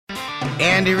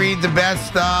Andy Reid, the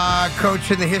best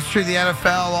coach in the history of the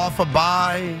NFL, off a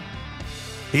bye.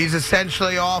 He's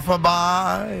essentially off a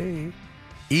bye.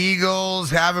 Eagles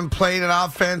haven't played an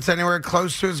offense anywhere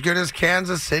close to as good as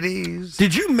Kansas City's.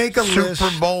 Did you make a list?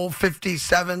 Super Bowl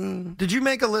 57. Did you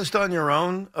make a list on your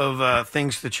own of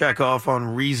things to check off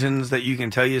on reasons that you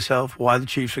can tell yourself why the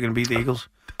Chiefs are going to beat the Eagles?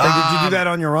 Like, did you do that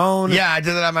on your own? Yeah, I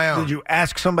did it on my own. Did you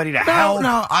ask somebody to help?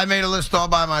 No, I made a list all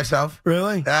by myself.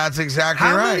 Really? That's exactly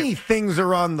How right. many things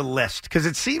are on the list? Because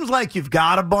it seems like you've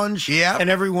got a bunch,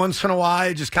 and every once in a while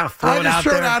you just kind of throw it out there. I just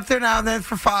throw it out there now and then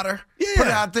for fodder. Yeah. Put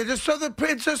it out there just so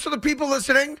the people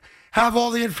listening have all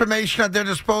the information at their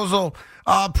disposal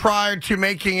prior to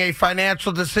making a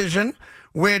financial decision,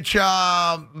 which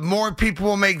more people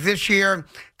will make this year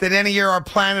than any year our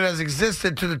planet has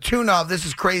existed, to the tune of, this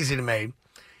is crazy to me,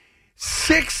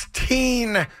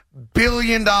 $16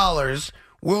 billion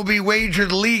will be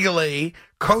wagered legally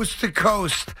coast to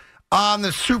coast on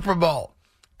the Super Bowl.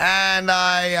 And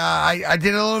I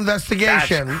did a little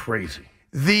investigation. That's crazy.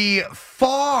 The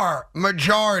far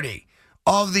majority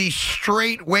of the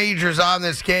straight wagers on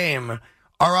this game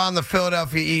are on the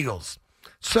Philadelphia Eagles.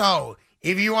 So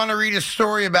if you want to read a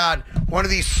story about one of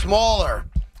these smaller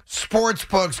sports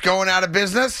books going out of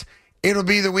business, it'll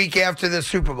be the week after the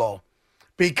Super Bowl.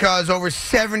 Because over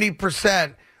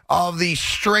 70% of the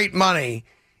straight money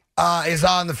is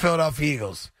on the Philadelphia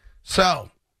Eagles. So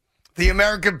the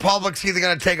American public's either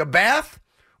going to take a bath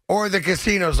or the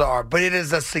casinos are, but it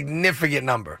is a significant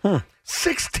number.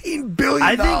 $16 billion.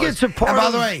 I think it's a part and by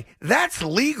of... the way, that's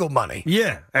legal money.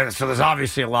 Yeah, and so there's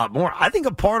obviously a lot more. I think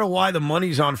a part of why the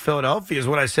money's on Philadelphia is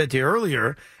what I said to you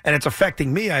earlier, and it's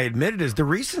affecting me, I admit it, is the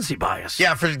recency bias.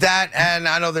 Yeah, for that, and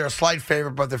I know they're a slight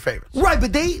favorite, but they're favorites. Right,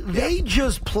 but they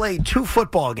just played 2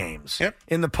 football games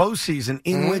in the postseason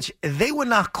in which they were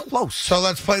not close. So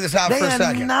let's play this out for a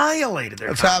second. They annihilated their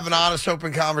Let's have an honest,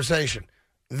 open conversation.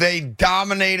 They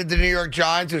dominated the New York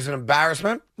Giants. It was an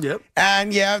embarrassment. Yep.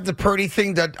 And, yeah, the Purdy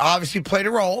thing that obviously played a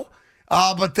role.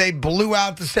 But they blew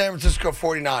out the San Francisco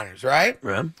 49ers, right?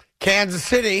 Right. Kansas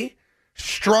City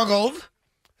struggled,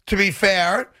 to be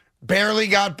fair. Barely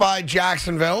got by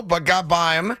Jacksonville, but got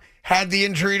by them. Had the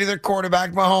injury to their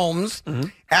quarterback, Mahomes.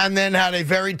 And then had a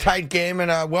very tight game and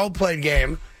a well-played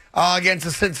game against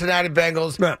the Cincinnati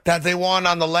Bengals that they won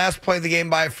on the last play of the game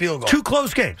by a field goal. 2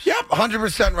 close games. Yep,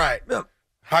 100% right. Yep.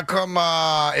 How come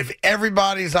if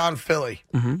everybody's on Philly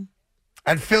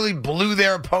and Philly blew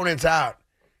their opponents out,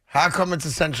 how come it's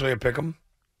essentially a pick'em?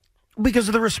 Because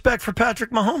of the respect for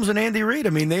Patrick Mahomes and Andy Reid. I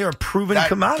mean, they are proven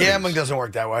commodities. Gambling doesn't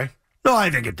work that way. No, I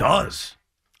think it does.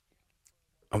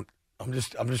 I'm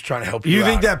just trying to help you. You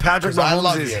think out, that Patrick 'cause I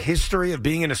love Mahomes' you. history of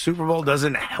being in a Super Bowl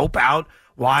doesn't help out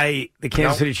why the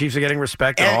Kansas City Chiefs are getting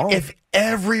respect at all? If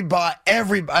everybody,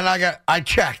 and I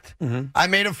checked. I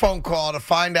made a phone call to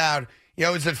find out.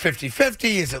 Is it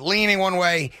 50-50? Is it leaning one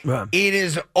way? Right. It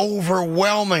is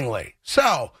overwhelmingly.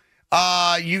 So,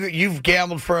 you've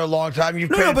gambled for a long time. You've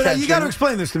paid but attention. you got to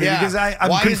explain this to me because I'm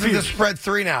Why confused. isn't the spread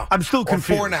 3 now? I'm still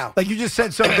confused. Or 4 now. Like you just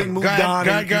said something moved on.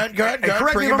 Go ahead.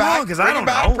 Correct Bring me it if I'm back. wrong because I don't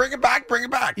know. Bring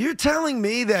it back. You're telling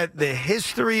me that the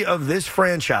history of this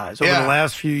franchise over the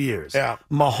last few years,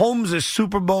 Mahomes'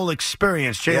 Super Bowl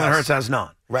experience, Jalen Hurts has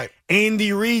none. Right.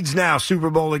 Andy Reid's now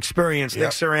Super Bowl experience, Nick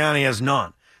Sirianni has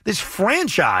none. This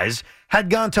franchise had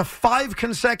gone to 5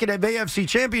 consecutive AFC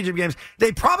championship games.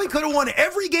 They probably could have won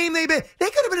every game they could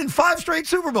have been in 5 straight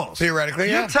Super Bowls.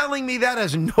 Theoretically, You're telling me that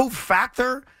has no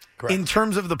factor in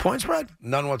terms of the point spread?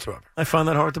 None whatsoever. I find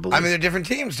that hard to believe. I mean, they're different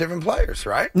teams, different players,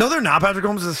 right? No, they're not. Patrick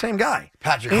Holmes is the same guy.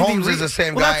 Patrick Andy Holmes Reid- is the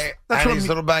same Well, guy, that's and what he's a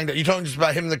little banged up. You told me just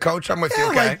about him, the coach. I'm with you,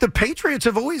 okay? Like the Patriots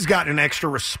have always gotten extra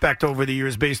respect over the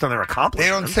years based on their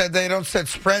accomplishments. They don't set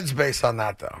spreads based on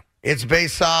that, though. It's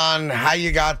based on how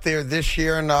you got there this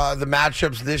year and the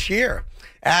matchups this year.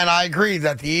 And I agree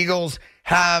that the Eagles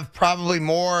have probably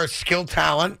more skill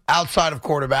talent outside of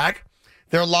quarterback.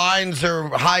 Their lines are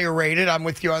higher rated. I'm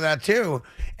with you on that, too.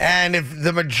 And if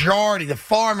the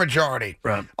far majority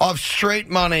of straight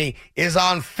money is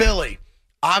on Philly,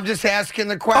 I'm just asking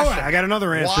the question. All right, I got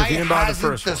another answer. Why If you didn't buy the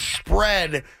hasn't first the one.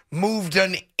 spread moved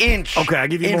an inch Okay, I'll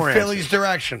give you in more Philly's answers.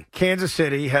 direction? Kansas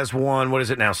City has won, what is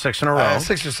it now, 6 in a row?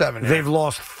 6 or 7. Yeah. They've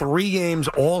lost 3 games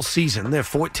all season. They're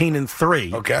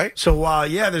 14-3. Okay. So,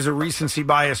 there's a recency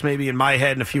bias maybe in my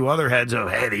head and a few other heads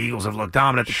of, hey, the Eagles have looked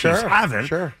dominant. The Chiefs haven't.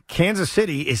 Sure. Kansas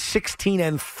City is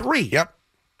 16-3. Yep.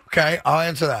 Okay, I'll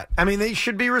answer that. I mean, they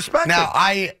should be respected. Now,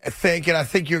 I think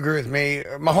you agree with me,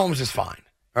 Mahomes is fine.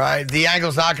 Right? The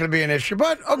angle's not going to be an issue,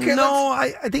 but okay. No,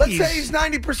 I think let's say he's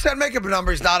 90%. Make up a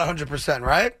number. He's not 100%,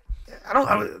 right?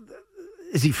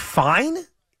 Is he fine?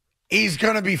 He's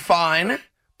going to be fine,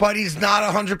 but he's not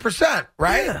 100%,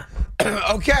 right? Yeah.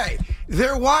 Okay.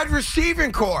 Their wide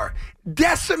receiving core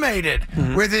decimated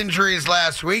with injuries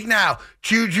last week. Now,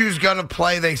 Juju's going to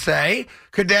play, they say.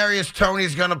 Kadarius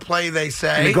Toney's going to play, they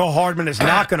say. Nicole Hardman is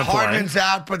not going to play. Hardman's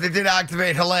out, but they did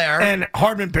activate Hilaire. And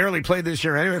Hardman barely played this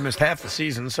year anyway, missed half the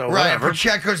season, so right, whatever.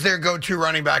 Pacheco's their go-to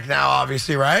running back now,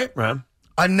 obviously, right? Right.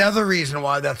 Another reason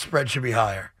why that spread should be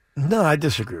higher. No, I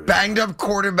disagree with that. Banged up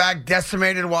quarterback,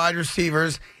 decimated wide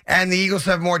receivers, and the Eagles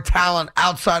have more talent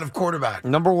outside of quarterback.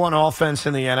 Number one offense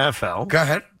in the NFL. Go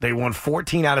ahead. They won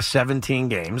 14 out of 17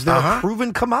 games. They're a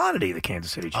proven commodity, the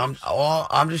Kansas City Chiefs.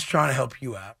 I'm just trying to help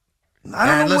you out. I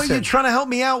don't know what listen. you're trying to help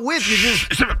me out with. You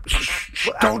just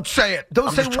Don't say it. don't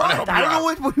I'm say just trying to what. help I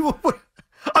you don't out. know what.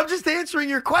 I'm just answering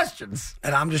your questions.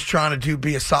 And I'm just trying to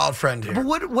be a solid friend here.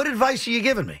 But what advice are you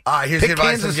giving me? Here's Pick the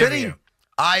advice Kansas I'm giving City? you.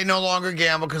 I no longer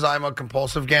gamble because I'm a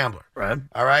compulsive gambler. Right.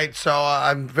 All right? So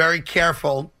I'm very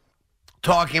careful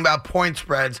talking about point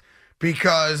spreads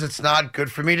because it's not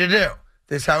good for me to do.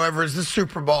 This, however, is the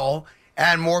Super Bowl,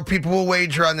 and more people will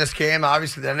wager on this game,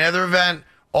 obviously, than any other event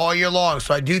all year long.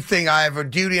 So I do think I have a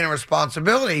duty and a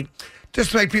responsibility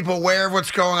just to make people aware of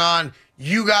what's going on.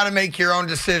 You got to make your own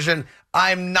decision.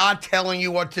 I'm not telling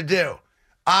you what to do.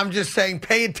 I'm just saying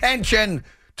pay attention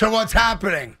to what's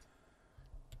happening.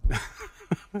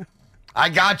 I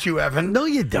got you, Evan. No,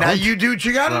 you don't. Now you do what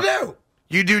you got to do.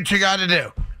 You do what you got to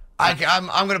do.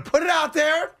 I'm going to put it out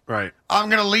there. Right. I'm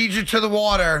going to lead you to the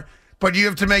water, but you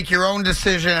have to make your own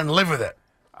decision and live with it.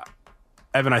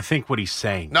 Evan, I think what he's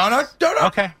saying. No.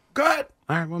 Okay. Go ahead.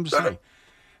 All right, well, I'm just saying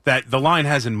that the line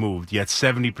hasn't moved, yet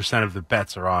 70% of the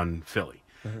bets are on Philly.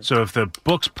 So if the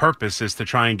book's purpose is to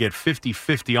try and get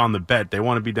 50-50 on the bet, they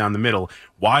want to be down the middle.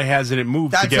 Why hasn't it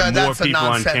moved to get more That's a people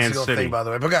on Kansas nonsensical City? thing, by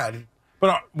the way. But go ahead.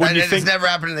 But when you It's think never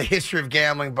happened in the history of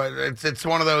gambling, but it's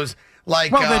one of those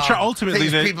like Well, they try- ultimately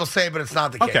things they- people say, but it's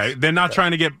not the case. okay, they're not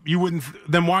trying to get you wouldn't.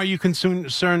 Then why are you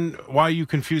concerned? Why are you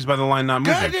confused by the line not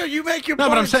Go moving? ahead, you make your No,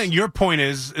 but I'm points. saying your point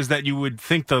is that you would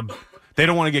think they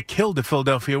don't want to get killed if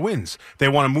Philadelphia wins. They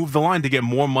want to move the line to get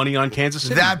more money on Kansas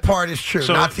City. That part is true.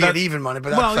 So Not to that- get even money,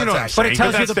 but that's, well, you know what I'm that's saying. But it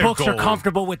tells you that's the their books are goal.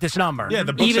 comfortable with this number. Yeah,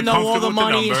 the books even are though all comfortable the with the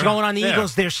money is number. going on the Yeah.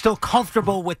 Eagles, they're still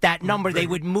comfortable with that number. They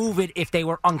would move it if they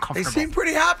were They uncomfortable. seem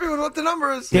pretty happy with what the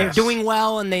number is. They're Yes. doing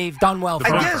well, and they've done well The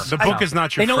forever. book, the book is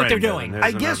not your They know what friend. they're doing. Evan.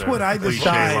 I There's guess another what I cliche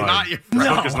decide- line. Not your The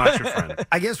friend. book is not your friend.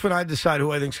 I guess when I decide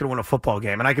who I think is going to win a football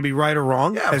game, and I could be right or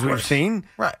wrong, Yeah, of as we've course. seen,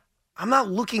 Right. I'm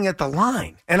not looking at the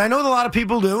line. And I know that a lot of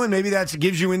people do, and maybe that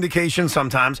gives you indication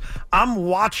sometimes. I'm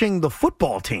watching the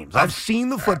football teams. I've seen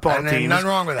the football and there's teams. nothing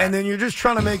wrong with that. And then you're just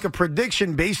trying to make a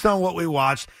prediction based on what we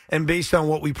watched and based on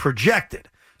what we projected.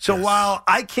 So while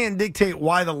I can't dictate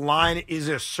why the line is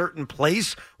a certain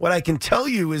place, what I can tell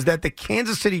you is that the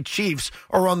Kansas City Chiefs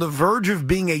are on the verge of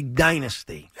being a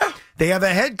dynasty. They have a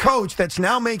head coach that's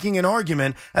now making an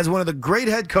argument as one of the great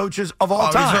head coaches of all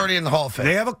time. He's already in the Hall of Fame.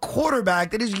 They have a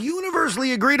quarterback that is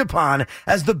universally agreed upon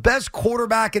as the best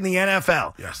quarterback in the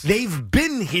NFL. Yes. They've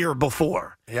been here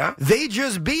before. Yeah. They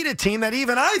just beat a team that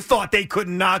even I thought they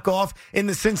couldn't knock off in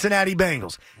the Cincinnati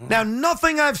Bengals. Now,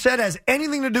 nothing I've said has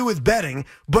anything to do with betting,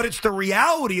 but it's the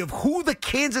reality of who the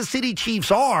Kansas City Chiefs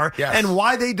are Yes. and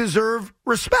why they deserve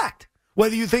respect,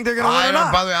 whether you think they're going to win or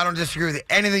not. By the way, I don't disagree with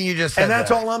anything you just said. And that's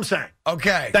there. all I'm saying.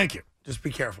 Okay. Thank you. Just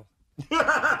be careful.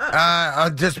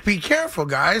 Just be careful,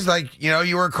 guys. Like,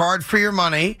 you work hard for your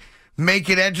money. Make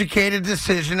an educated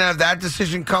decision. And if that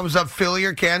decision comes up Philly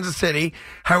or Kansas City,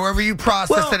 however you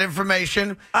process that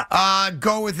information,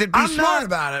 go with it. Be smart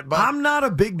about it. But I'm not a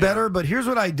big bettor, but here's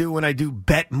what I do when I do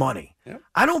bet money.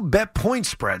 I don't bet point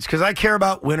spreads because I care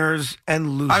about winners and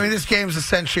losers. I mean, this game's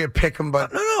essentially a pick 'em,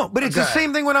 but No, but it's the Okay.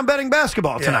 same thing when I'm betting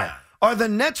basketball tonight. Yeah. Are the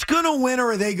Nets going to win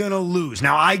or are they going to lose?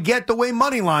 Now, I get the way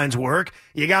money lines work.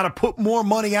 You got to put more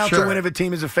money out to Sure. win if a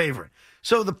team is a favorite.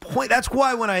 So the point, that's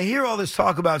why when I hear all this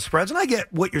talk about spreads, and I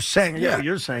get what you're saying, Yeah. what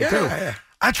you're saying Yeah, too, yeah.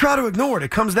 I try to ignore it. It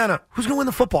comes down to who's going to win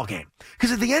the football game.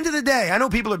 Because at the end of the day, I know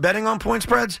people are betting on point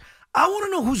spreads. I want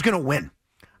to know who's going to win.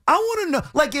 I want to know,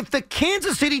 like, if the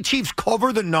Kansas City Chiefs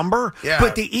cover the number,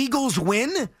 but the Eagles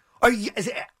win, are you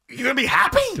going to be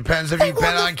happy? Depends if They you won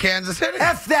bet the- on Kansas City.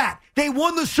 F that. They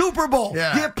won the Super Bowl.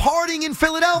 Yeah. They're partying in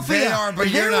Philadelphia. They are, but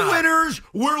They're you're not. winners.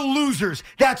 We're losers.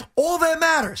 That's all that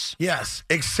matters. Yes,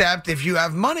 except if you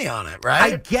have money on it, I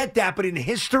right? get that, but in the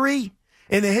history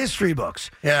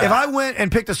books, Yeah. if I went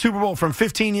and picked a Super Bowl from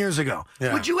 15 years ago,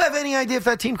 Yeah. would you have any idea if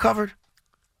that team covered?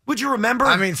 Would you remember?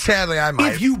 I mean, sadly, I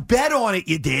might. if you bet on it,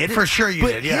 you did. For sure you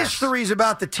but did, yes. history's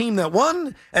about the team that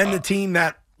won and the team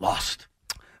that lost.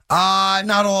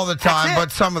 Not all the time, it.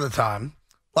 but some of the time.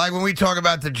 Like when we talk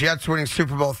about the Jets winning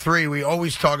Super Bowl III, we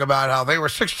always talk about how they were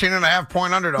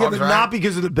 16.5-point underdogs, Yeah, but right? not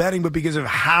because of the betting, but because of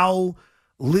how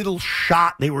little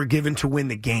shot they were given to win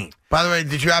the game. By the way,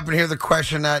 did you happen to hear the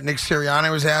question that Nick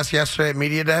Sirianni was asked yesterday at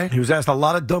Media Day? He was asked a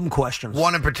lot of dumb questions.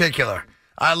 One in particular.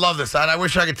 I love this. And I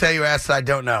wish I could tell you asked I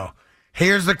don't know.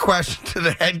 Here's the question to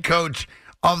the head coach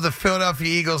of the Philadelphia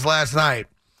Eagles last night.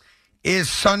 Is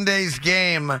Sunday's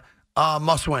game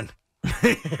must win?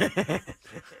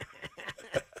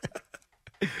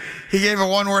 He gave a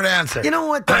one-word answer. You know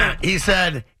what? He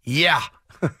said, yeah.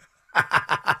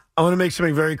 I want to make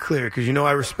something very clear because you know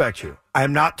I respect you. I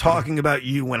am not talking about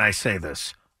you when I say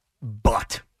this,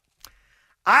 but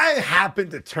I happen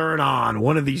to turn on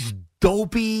one of these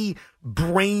dopey,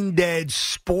 brain-dead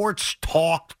sports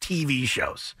talk TV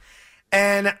shows.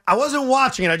 And I wasn't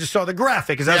watching it. I just saw the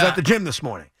graphic because I was at the gym this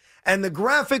morning. And the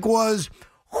graphic was,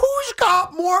 who's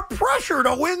got more pressure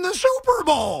to win the Super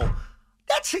Bowl?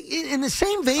 That's in the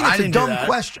same vein, it's a dumb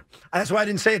question. That's why I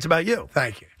didn't say it's about you.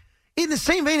 Thank you. In the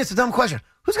same vein, it's a dumb question.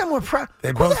 Who's got more pressure?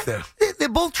 They both do. They're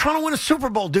both trying to win a Super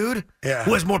Bowl, dude. Yeah.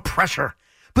 Who has more pressure?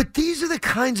 But these are the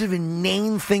kinds of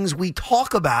inane things we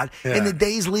talk about in the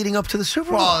days leading up to the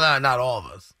Super Bowl. Well, no, not all of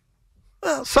us.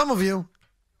 Well, some of you.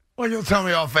 Well, you'll tell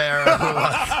me off air. But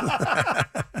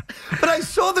I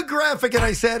saw the graphic and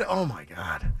I said, oh, my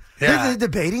God. Yeah. They're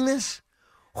debating this?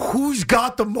 Who's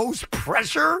got the most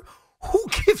pressure? Who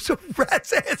gives a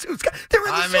rat's ass? They're in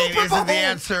the Super Bowl. Isn't the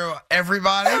answer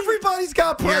everybody? Everybody's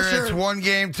got pressure. Here, it's one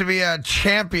game to be a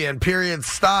champion, period,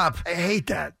 stop. I hate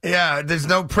that. Yeah, there's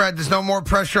no more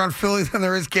pressure on Philly than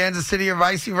there is Kansas City or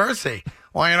vice versa.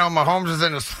 Well, you know, Mahomes is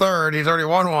in his third. He's already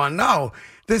won one. No,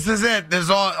 this is it.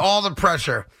 There's all the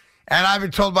pressure. And I've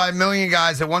been told by a million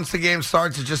guys that once the game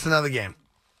starts, it's just another game.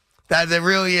 That there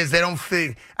really is. They don't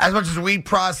feel, as much as we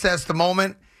process the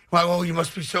moment, like, oh, you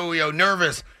must be so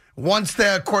nervous. Once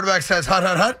the quarterback says, hut,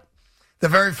 hut, hut, the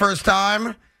very first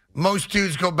time, most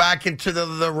dudes go back into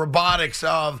the robotics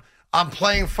of, I'm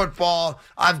playing football.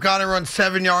 I've got to run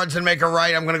 7 yards and make a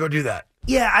right. I'm going to go do that.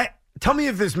 Yeah, tell me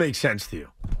if this makes sense to you.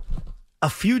 A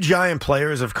few giant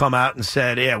players have come out and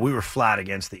said, yeah, we were flat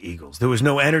against the Eagles. There was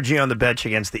no energy on the bench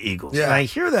against the Eagles. Yeah. And I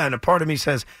hear that, and a part of me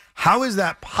says, how is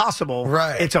that possible?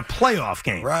 Right. It's a playoff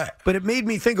game. Right. But it made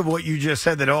me think of what you just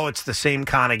said, that, it's the same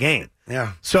kind of game.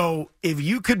 Yeah. So if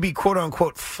you could be,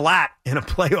 quote-unquote, flat in a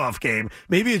playoff game,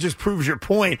 maybe it just proves your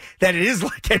point that it is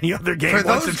like any other game. For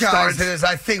once those it guys, starts. it is.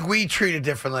 I think we treat it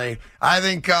differently. I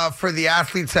think for the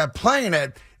athletes that play in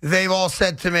it, they've all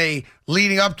said to me,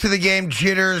 leading up to the game,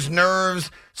 jitters, nerves.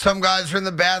 Some guys are in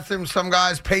the bathroom, some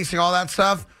guys pacing, all that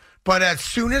stuff. But as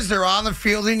soon as they're on the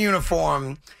field in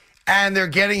uniform and they're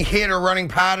getting hit or running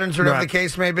patterns or whatever the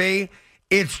case may be,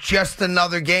 it's just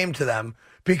another game to them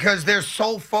because they're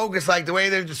so focused, like the way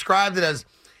they've described it as,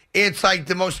 it's like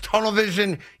the most tunnel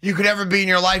vision you could ever be in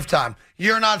your lifetime.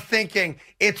 You're not thinking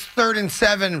it's 3rd and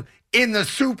 7 in the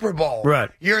Super Bowl. Right.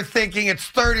 You're thinking it's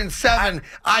 3rd and 7.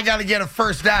 I got to get a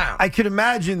first down. I could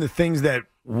imagine the things that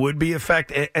would be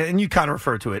affected, and you kind of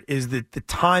refer to it, is the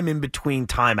time in between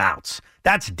timeouts.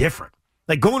 That's different.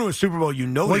 Like going to a Super Bowl, you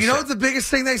know. Well, you know what the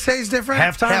biggest thing they say is different?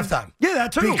 Halftime? Halftime. Yeah,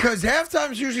 that too. Because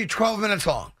halftime is usually 12 minutes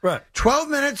long. Right. 12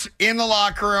 minutes in the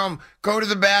locker room, go to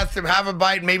the bathroom, have a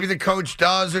bite. Maybe the coach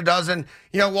does or doesn't,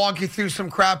 walk you through some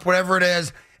crap, whatever it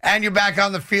is, and you're back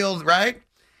on the field, right?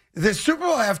 The Super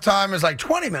Bowl halftime is like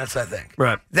 20 minutes, I think.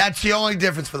 Right. That's the only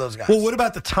difference for those guys. Well, what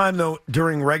about the time, though,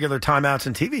 during regular timeouts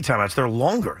and TV timeouts? They're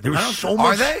longer. There was so much.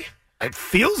 Are they? It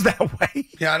feels that way.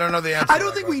 Yeah, I don't know the answer. I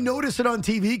don't think we notice it on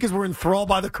TV because we're enthralled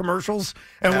by the commercials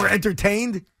and we're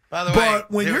entertained. By the but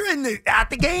way, when you're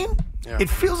at the game, it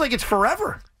feels like it's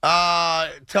forever.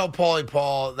 Tell Paulie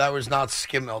Paul that was not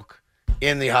skim milk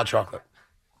in the hot chocolate.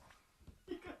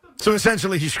 So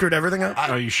essentially, he screwed everything up?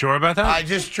 Are you sure about that? I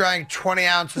just drank 20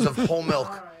 ounces of whole milk,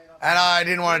 and I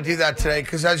didn't want to do that today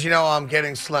because, as you know, I'm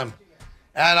getting slim,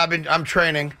 and I'm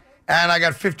training, and I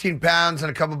got 15 pounds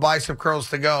and a couple bicep curls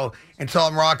to go until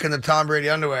I'm rocking the Tom Brady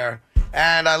underwear.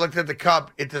 And I looked at the cup;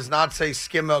 it does not say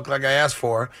skim milk like I asked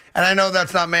for, and I know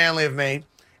that's not manly of me.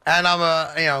 And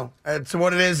I'm it's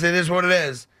what it is. It is what it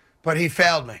is. But he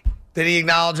failed me. Did he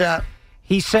acknowledge that?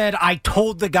 He said, I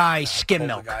told the guy skim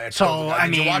milk.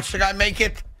 Did you watch the guy make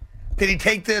it? Did he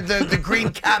take the green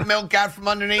cat milk out from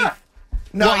underneath?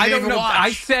 No, well, I I don't didn't know.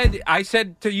 watch. I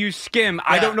said to use skim.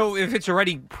 I don't know if it's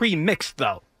already pre-mixed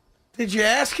though. Did you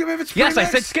ask him if it's Yes, I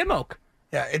pre-mixed? said skim milk.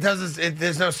 Yeah, it doesn't.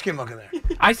 There's no skim milk in there.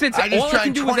 I said I just all I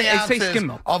can drank do is 20 say ounces skim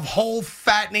milk. of whole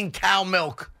fattening cow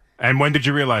milk, And when did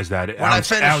you realize that? When I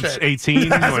finished ounce it.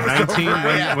 18 or 19?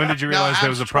 Yeah. When did you No, realize there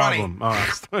ounce was a 20. problem? Oh,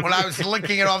 ounce 20. When I was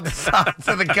licking it off the sides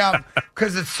of the cup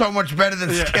because it's so much better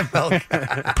than skim milk.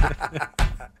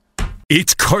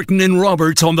 It's Carton and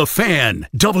Roberts on The Fan,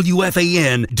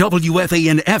 WFAN,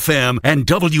 WFAN-FM, and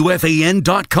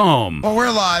WFAN.com. Well,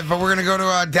 we're live, but we're going to go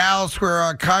to Dallas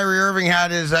where Kyrie Irving had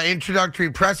his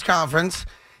introductory press conference.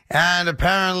 And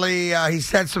apparently he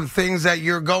said some things that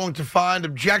you're going to find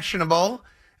objectionable.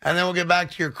 And then we'll get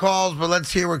back to your calls. But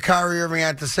let's hear what Kyrie Irving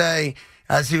had to say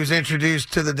as he was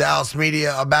introduced to the Dallas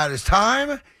media about his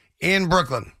time in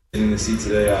Brooklyn. In the seat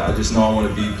today, I just know I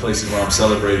want to be places where I'm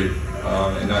celebrated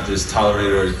and not just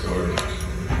tolerated or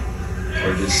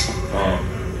just,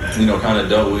 kind of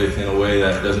dealt with in a way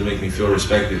that doesn't make me feel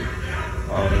respected.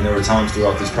 And there were times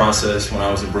throughout this process when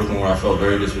I was in Brooklyn where I felt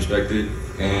very disrespected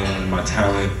and my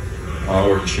talent. I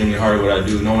work extremely hard at what I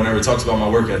do. No one ever talks about my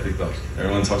work ethic, though.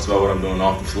 Everyone talks about what I'm doing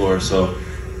off the floor. So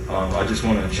I just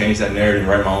want to change that narrative and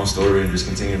write my own story and just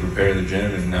continue to prepare in the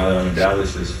gym. And now that I'm in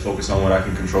Dallas, just focus on what I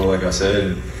can control, like I said.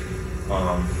 And,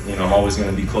 I'm always going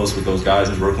to be close with those guys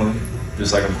in Brooklyn,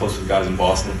 just like I'm close with guys in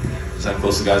Boston, just like I'm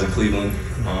close to guys in Cleveland.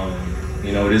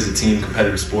 It is a team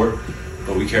competitive sport,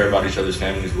 but we care about each other's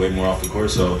families way more off the court.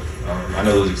 So I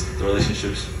know the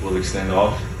relationships will extend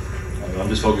off. I'm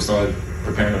just focused on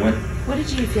preparing to win. What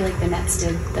did you feel like the Nets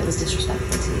did that was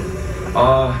disrespectful to you?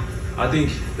 I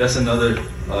think that's another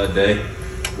day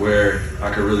where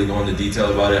I could really go into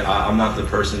detail about it. I'm not the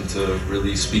person to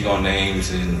really speak on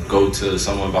names and go to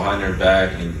someone behind their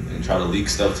back and try to leak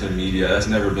stuff to the media. That's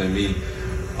never been me.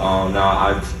 Now,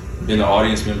 I've been an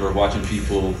audience member watching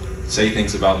people say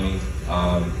things about me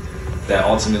that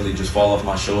ultimately just fall off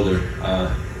my shoulder.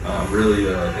 I'm really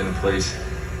in a place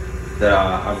that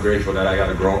I'm grateful that I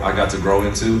got to grow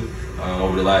into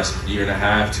over the last year and a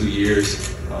half, 2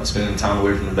 years. Spending time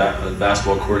away from the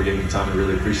basketball court gave me time to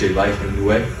really appreciate life in a new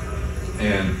way.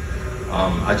 And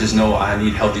I just know I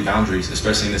need healthy boundaries,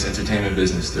 especially in this entertainment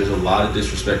business. There's a lot of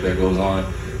disrespect that goes on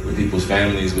with people's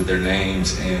families, with their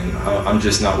names, and I'm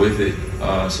just not with it.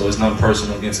 So it's not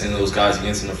personal against any of those guys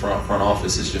against in the front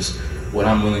office. It's just what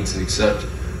I'm willing to accept.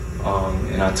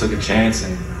 And I took a chance,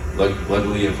 and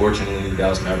luckily and fortunately, the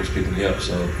Dallas Mavericks picked me up.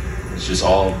 So it's just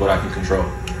all what I can control.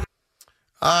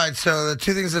 All right, so the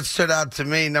two things that stood out to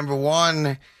me, number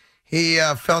one, he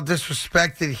felt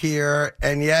disrespected here,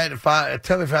 and yet,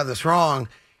 tell me if I have this wrong,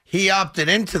 he opted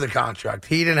into the contract.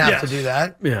 He didn't have to do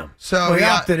that. Yeah. So he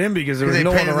opted in because there was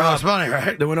no other money,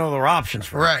 right? There were no other options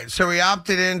for him. Right. So he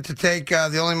opted in to take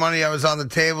the only money that was on the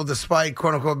table, despite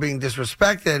quote unquote being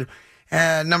disrespected.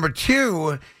 And number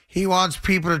two, he wants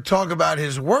people to talk about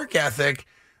his work ethic.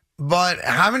 But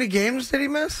how many games did he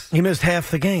miss? He missed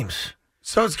half the games.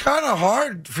 So it's kind of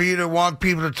hard for you to want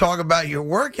people to talk about your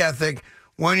work ethic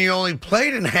when you only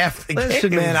played in half the games.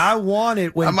 Listen, man, I want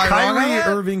it. When Kyrie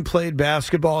wrong? Irving played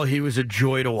basketball, he was a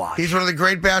joy to watch. He's one of the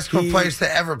great basketball players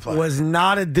to ever play. Was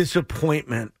not a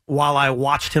disappointment while I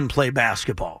watched him play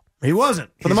basketball. He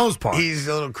wasn't, for the most part. He's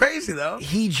a little crazy, though.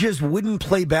 He just wouldn't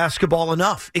play basketball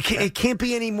enough. It can't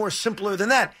be any more simpler than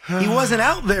that. He wasn't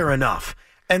out there enough.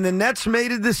 And the Nets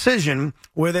made a decision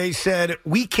where they said,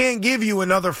 we can't give you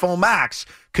another full max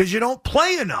because you don't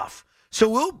play enough. So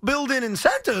we'll build in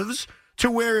incentives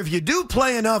to where if you do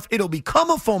play enough, it'll become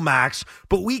a full max,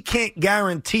 but we can't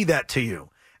guarantee that to you.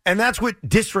 And that's what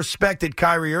disrespected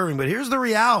Kyrie Irving. But here's the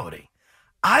reality.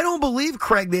 I don't believe,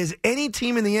 Craig, there's any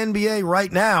team in the NBA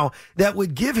right now that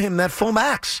would give him that full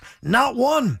max. Not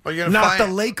one. Not the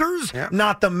Lakers,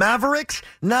 not the Mavericks,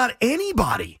 not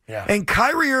anybody. Yeah. And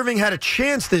Kyrie Irving had a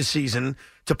chance this season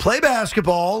to play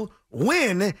basketball,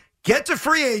 win, get to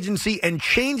free agency, and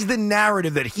change the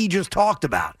narrative that he just talked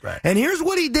about. Right. And here's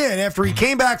what he did after he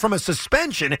came back from a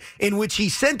suspension in which he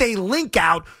sent a link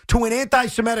out to an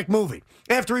anti-Semitic movie.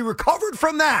 After he recovered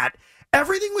from that,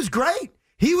 everything was great.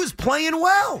 He was playing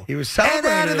well. He was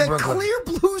celebrating. And out of the Brooklyn. clear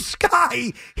blue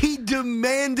sky, he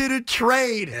demanded a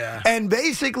trade and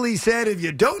basically said, if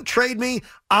you don't trade me,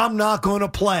 I'm not going to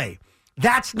play.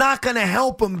 That's not going to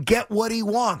help him get what he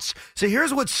wants. So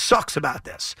here's what sucks about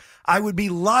this. I would be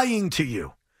lying to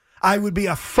you. I would be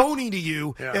a phony to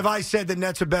you if I said the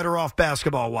Nets are better off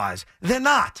basketball-wise. They're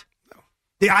not.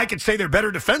 I could say they're better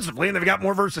defensively and they've got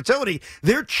more versatility.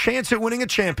 Their chance at winning a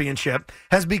championship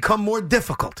has become more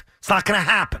difficult. It's not going to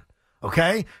happen,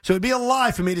 okay? So it'd be a lie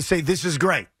for me to say this is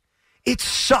great. It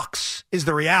sucks is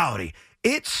the reality.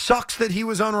 It sucks that he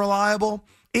was unreliable.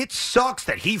 It sucks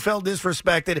that he felt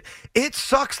disrespected. It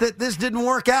sucks that this didn't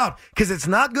work out because it's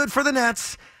not good for the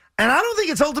Nets. And I don't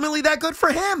think it's ultimately that good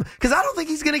for him because I don't think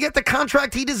he's going to get the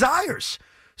contract he desires.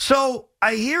 So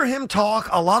I hear him talk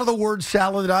a lot of the word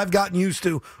salad that I've gotten used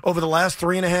to over the last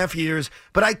 3.5 years,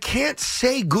 but I can't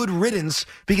say good riddance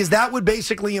because that would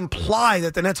basically imply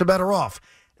that the Nets are better off.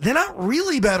 They're not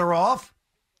really better off.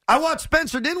 I watched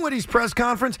Spencer Dinwiddie's press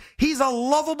conference. He's a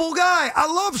lovable guy. I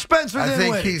love Spencer Dinwiddie.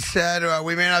 I think he said,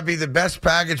 we may not be the best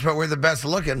package, but we're the best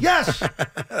looking. Yes.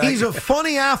 He's a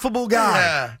funny, affable guy.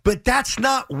 Yeah. But that's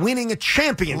not winning a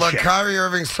championship. Look, Kyrie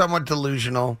Irving's somewhat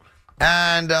delusional.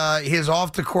 And his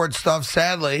off-the-court stuff,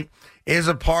 sadly, is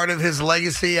a part of his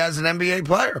legacy as an NBA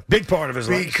player. Big part of his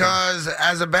legacy. Because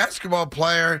as a basketball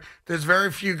player, there's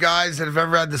very few guys that have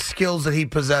ever had the skills that he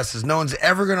possesses. No one's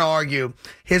ever going to argue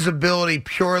his ability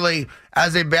purely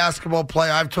as a basketball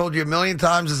player. I've told you a million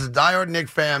times as a diehard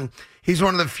Knicks fan, he's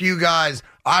one of the few guys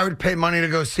I would pay money to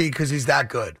go see because he's that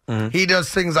good. Mm-hmm. He does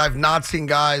things I've not seen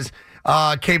guys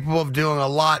capable of doing a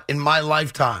lot in my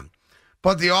lifetime.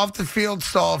 But the off-the-field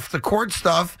stuff, the court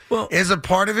stuff, is a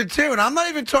part of it, too. And I'm not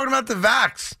even talking about the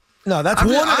vax. No,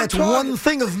 that's one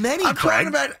thing of many, I'm Craig. talking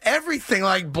about everything,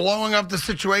 like blowing up the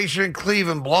situation in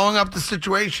Cleveland, blowing up the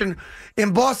situation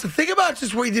in Boston. Think about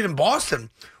just what he did in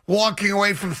Boston, walking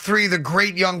away from 3 of the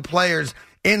great young players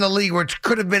in the league, which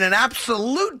could have been an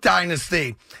absolute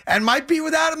dynasty and might be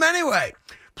without him anyway.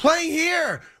 Playing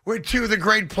here with 2 of the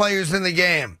great players in the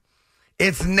game.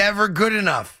 It's never good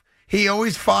enough. He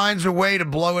always finds a way to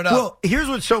blow it up. Well, here's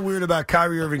what's so weird about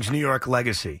Kyrie Irving's New York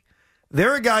legacy.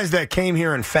 There are guys that came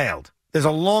here and failed. There's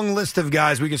a long list of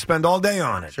guys. We could spend all day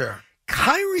on it. Sure.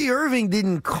 Kyrie Irving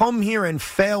didn't come here and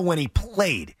fail when he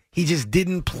played. He just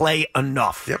didn't play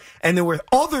enough. Yep. And there were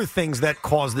other things that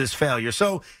caused this failure.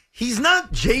 So he's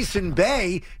not Jason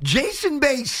Bay. Jason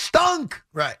Bay stunk.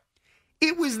 Right.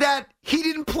 It was that he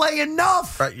didn't play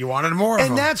enough. Right, you wanted more of him.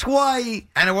 And that's why...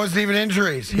 And it wasn't even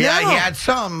injuries. He had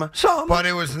some, but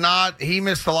it was not... He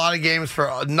missed a lot of games for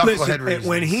knucklehead reasons.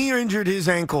 When he injured his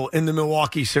ankle in the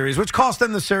Milwaukee series, which cost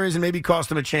them the series and maybe cost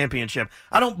them a championship,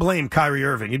 I don't blame Kyrie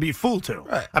Irving. You'd be a fool to.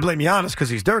 Right. I blame Giannis because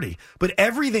he's dirty. But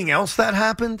everything else that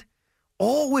happened,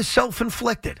 all was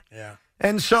self-inflicted. Yeah.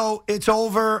 And so it's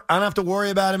over. I don't have to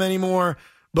worry about him anymore.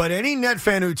 But any Net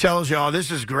fan who tells you, oh, this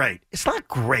is great, it's not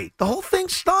great. The whole thing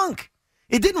stunk.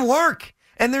 It didn't work.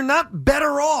 And they're not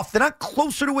better off. They're not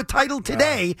closer to a title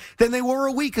today than they were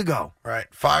a week ago. Right.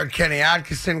 Fired Kenny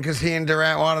Atkinson because he and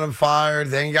Durant wanted him fired.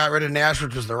 Then got rid of Nash,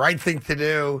 which was the right thing to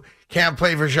do. Can't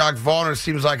play for Jacques Vaughn, who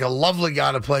seems like a lovely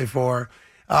guy to play for.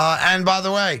 And by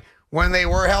the way, when they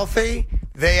were healthy,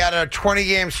 they had a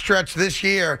 20-game stretch this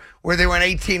year where they went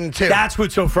 18-2. That's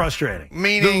what's so frustrating.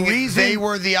 Meaning they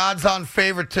were the odds-on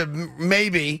favorite to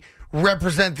maybe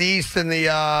represent the East in the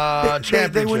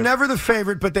championship. They were never the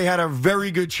favorite, but they had a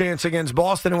very good chance against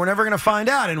Boston, and we're never going to find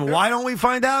out. And why don't we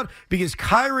find out? Because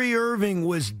Kyrie Irving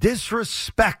was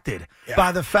disrespected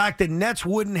by the fact that Nets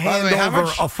wouldn't hand over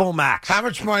a full max. How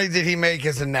much money did he make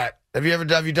as a Net? Have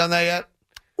you done that yet?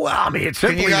 Well, I mean, it's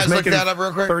simple. Can you guys look that up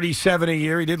real quick? 37 a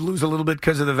year. He did lose a little bit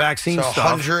because of the vaccine stuff.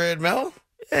 100 mil?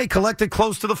 Yeah, he collected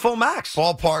close to the full max.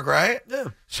 Ballpark, right? Yeah.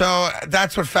 So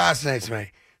that's what fascinates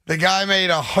me. The guy made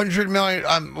 $100 million.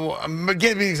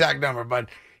 Give me the exact number, but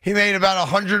he made about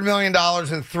 $100 million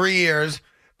in 3 years,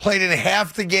 played in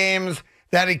half the games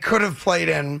that he could have played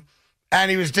in, and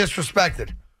he was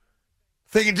disrespected.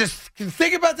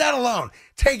 Think about that alone.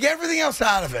 Take everything else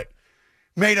out of it.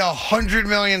 Made $100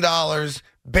 million.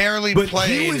 Barely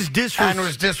played and was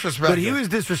disrespected. But he was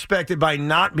disrespected by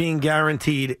not being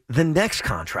guaranteed the next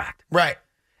contract. Right.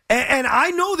 And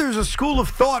I know there's a school of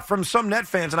thought from some Net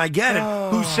fans, and I get it,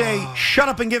 who say, shut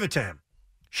up and give it to him.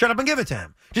 Shut up and give it to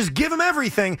him. Just give him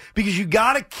everything because you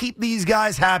got to keep these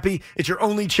guys happy. It's your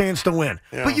only chance to win.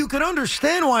 Yeah. But you can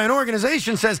understand why an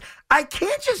organization says, I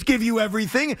can't just give you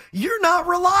everything. You're not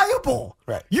reliable.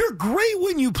 Right. You're great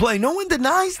when you play. No one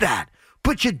denies that.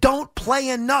 But you don't play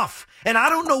enough. And I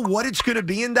don't know what it's going to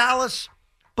be in Dallas,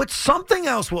 but something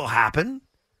else will happen.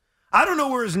 I don't know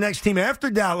where his next team after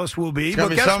Dallas will be, but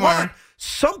guess what?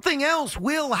 Something else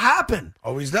will happen.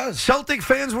 Always does. Celtic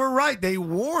fans were right. They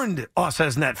warned us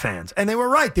as Net fans, and they were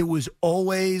right. There was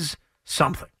always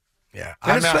something. Yeah.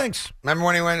 And it stinks. Remember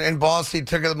when he went in Boston, he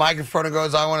took the microphone and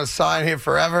goes, I want to sign here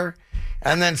forever?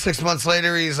 And then 6 months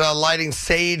later, he's lighting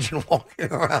sage and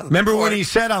walking around. Remember when he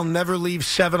said, I'll never leave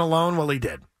 7 alone? Well, he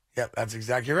did. Yep, that's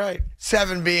exactly right.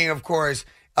 7 being, of course,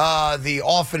 the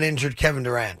often injured Kevin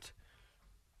Durant.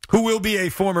 Who will be a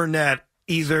former Net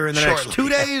either in the next 2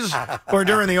 days or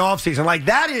during the offseason. Like,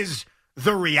 that is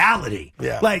the reality.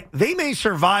 Yeah. Like, they may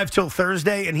survive till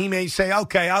Thursday, and he may say,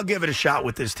 okay, I'll give it a shot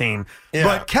with this team. Yeah.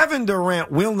 But Kevin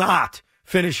Durant will not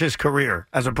finish his career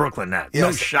as a Brooklyn Net. No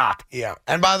Yes. shot. Yeah.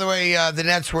 And by the way, the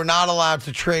Nets were not allowed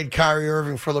to trade Kyrie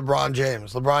Irving for LeBron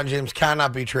James. LeBron James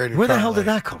cannot be traded. Where the hell currently. did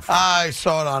that come from? I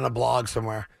saw it on a blog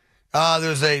somewhere.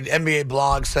 There's a NBA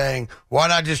blog saying, why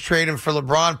not just trade him for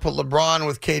LeBron, put LeBron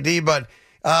with KD, but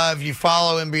if you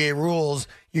follow NBA rules,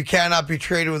 you cannot be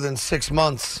traded within 6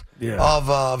 months of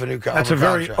a new contract. That's a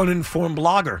very uninformed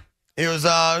blogger. It was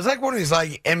like one of these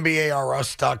like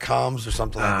NBARus.coms or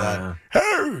something like that.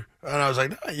 Hey! And I was like,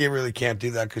 no, you really can't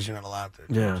do that because you're not allowed to.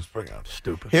 Yeah. Just bring it up.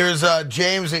 Stupid. Here's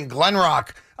James in Glen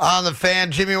Rock on the Fan.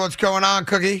 Jimmy, what's going on,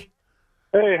 Cookie?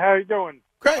 Hey, how you doing?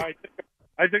 Great.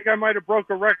 I think I might have broke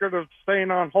a record of staying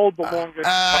on hold the longest.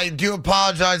 I do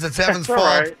apologize. It's Evan's That's all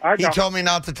fault. right. I He know. told me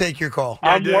not to take your call.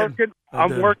 I'm did. working. I I'm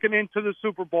did. working into the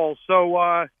Super Bowl.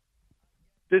 So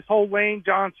this whole Lane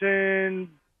Johnson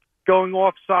going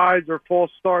off sides or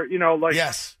false start,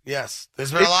 Yes. There's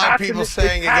been a It's lot of happened- people it's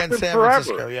saying against happened San forever.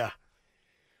 Francisco. Yeah.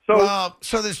 So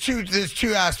So there's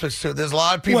two aspects to it. There's a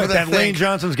lot of people What, that that Lane think.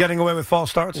 Johnson's getting away with false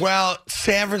starts? Well,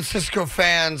 San Francisco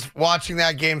fans watching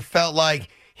that game felt like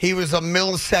he was a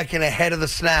millisecond ahead of the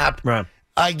snap. Right.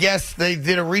 I guess they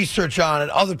did a research on it,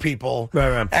 other people,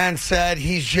 Right. and said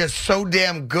he's just so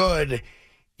damn good.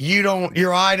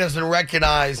 Your eye doesn't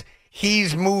recognize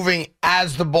he's moving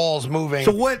as the ball's moving.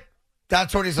 So what?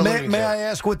 That's what he's May, alluding may to. I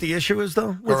ask what the issue is,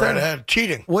 though? Go with right that? ahead.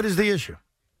 Cheating. What is the issue?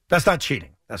 That's not cheating.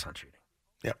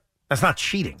 Yep. That's not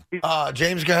cheating.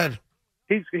 James, go ahead.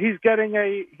 he's getting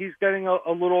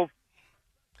a little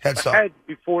Head start. ahead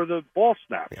before the ball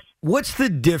snaps. What's the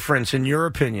difference, in your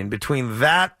opinion, between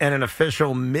that and an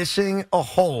official missing a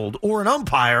hold or an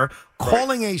umpire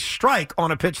calling a strike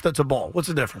on a pitch that's a ball? What's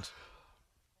the difference?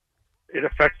 It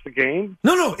affects the game.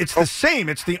 No, it's the same.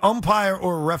 It's the umpire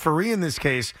or referee in this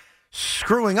case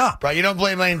screwing up. Right, you don't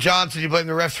blame Lane Johnson. You blame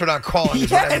the refs for not calling. is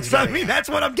what Evan's Yes, I getting mean, at. that's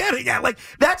what I'm getting at. Like,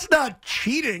 that's not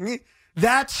cheating.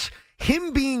 That's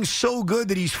him being so good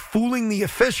that he's fooling the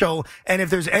official. And if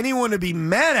there's anyone to be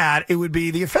mad at, it would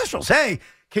be the officials. Hey,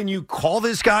 can you call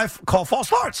this guy, call false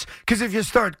starts? Because if you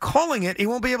start calling it, he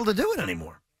won't be able to do it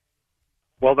anymore.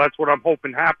 Well, that's what I'm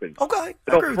hoping happens. Okay. I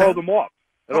It'll agree with throw that. them off.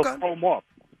 It'll Okay. throw them off.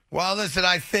 Well, listen,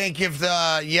 I think if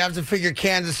you have to figure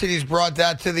Kansas City's brought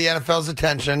that to the NFL's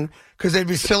attention because they'd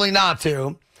be silly not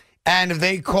to. And if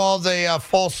they called a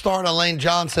false start on Lane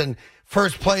Johnson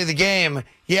first play of the game,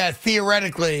 yeah,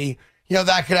 theoretically,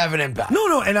 that could have an impact.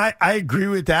 No, and I agree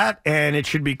with that, and it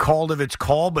should be called if it's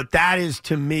called, but that is,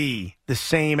 to me, the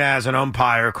same as an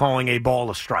umpire calling a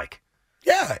ball a strike.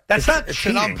 Yeah, That's not it's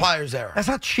cheating. an umpire's error. That's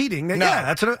not cheating. No.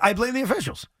 Yeah, I blame the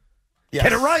officials. Yes.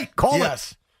 Get it right. Call it.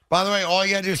 Yes. By the way, all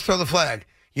you got to do is throw the flag.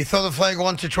 You throw the flag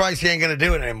once or twice, you ain't going to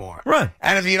do it anymore. Right.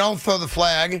 And if you don't throw the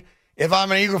flag, if I'm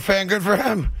an Eagle fan, good for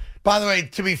him. By the way,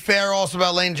 to be fair also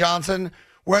about Lane Johnson,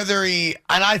 and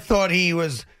I thought he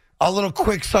was a little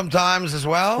quick sometimes as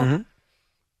well. Mm-hmm.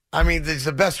 I mean, he's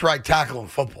the best right tackle in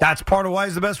football. That's part of why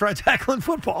he's the best right tackle in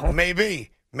football.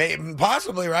 Maybe,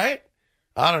 possibly, right?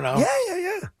 I don't know.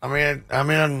 Yeah. I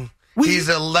mean,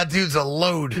 that dude's a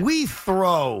load. We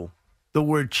throw the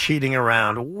word cheating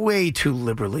around way too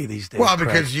liberally these days. Well, Craig.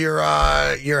 because you're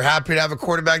happy to have a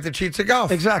quarterback that cheats at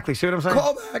golf. Exactly. See what I'm saying?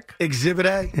 Call back. Exhibit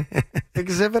A.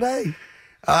 Exhibit A.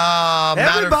 Matter-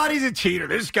 Everybody's a cheater.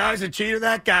 This guy's a cheater.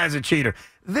 That guy's a cheater.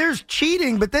 There's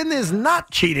cheating, but then there's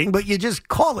not cheating, but you just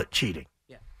call it cheating.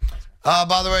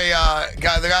 By the way,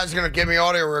 the guy's going to give me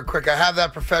audio real quick. I have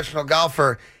that professional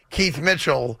golfer, Keith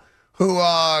Mitchell, who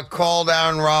called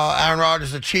Aaron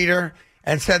Rodgers a cheater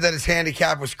and said that his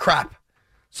handicap was crap.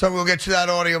 So we'll get you that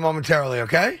audio momentarily,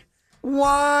 okay?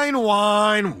 Wine.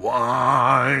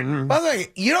 By the way,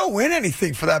 you don't win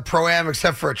anything for that Pro-Am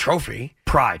except for a trophy.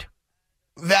 Pride.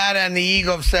 That and the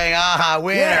ego of saying,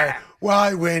 winner. Yeah. Well,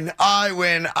 I win,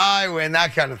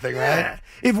 that kind of thing, right?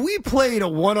 If we played a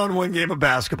one-on-one game of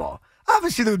basketball,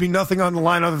 obviously there would be nothing on the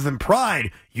line other than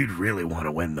pride. You'd really want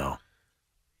to win, though.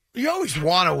 You always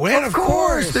want to win, of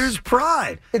course. There's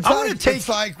pride. It's it's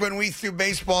like when we threw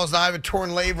baseballs and I have a torn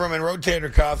labrum and rotator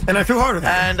cuff. And I threw harder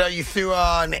than And you threw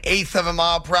an eighth of a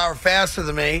mile per hour faster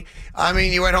than me. I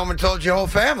mean, you went home and told your whole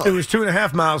family. It was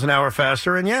 2.5 miles an hour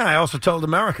faster. And yeah, I also told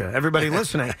America, everybody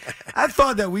listening, I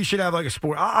thought that we should have like a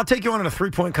sport. I'll take you on in a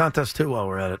 3-point contest too while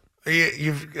we're at it.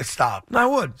 You've stopped. I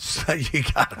would. You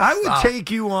got. I would take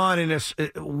you on in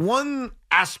one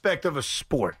aspect of a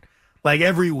sport, like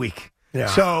every week. Yeah.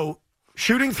 So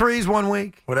shooting threes 1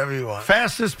 week, Whatever you want.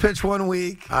 fastest pitch 1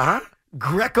 week,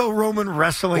 Greco-Roman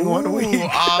wrestling 1 week.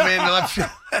 Man,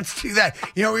 let's do that.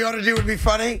 You know what we ought to do would be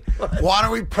funny? Why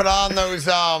don't we put on those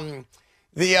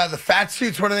the fat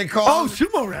suits? What are they called? Oh,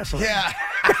 sumo wrestling. Yeah.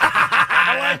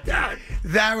 I like that.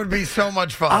 That would be so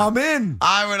much fun. I'm in.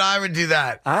 I would do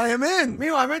that. I am in.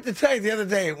 Meanwhile, I meant to tell you the other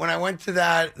day when I went to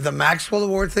the Maxwell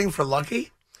Award thing for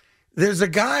Lucky, there's a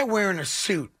guy wearing a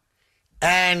suit,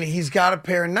 and he's got a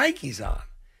pair of Nikes on.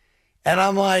 And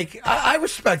I'm like, I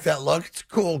respect that look. It's a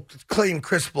cool, clean,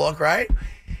 crisp look, right?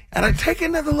 And I take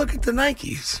another look at the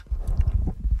Nikes.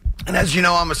 And as you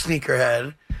know, I'm a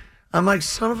sneakerhead. I'm like,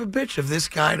 son of a bitch, if this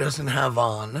guy doesn't have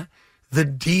on the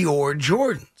Dior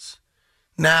Jordans.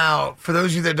 Now, for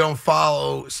those of you that don't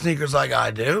follow sneakers like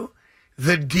I do,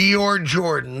 the Dior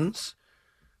Jordans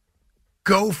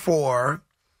go for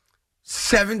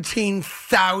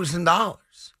 $17,000.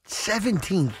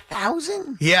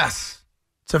 $17,000? Yes.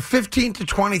 It's a $15,000 to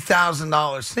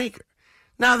 $20,000 sneaker.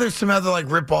 Now, there's some other like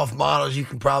rip-off models you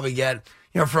can probably get,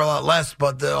 for a lot less,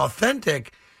 but the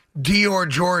authentic Dior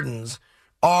Jordans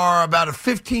are about a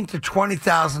 $15,000 to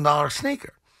 $20,000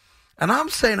 sneaker. And I'm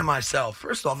saying to myself,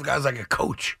 first off, the guy's like a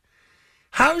coach.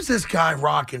 How is this guy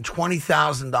rocking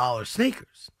 $20,000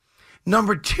 sneakers?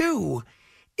 Number two,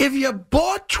 if you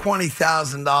bought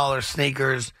 $20,000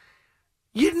 sneakers,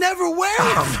 you'd never wear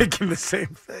them. I'm thinking the same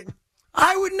thing.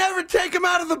 I would never take them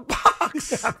out of the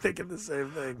box. I'm thinking the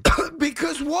same thing.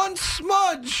 Because one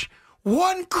smudge,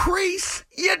 one crease,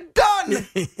 you're done.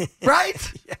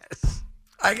 Right? Yes.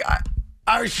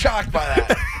 I was shocked by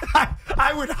that.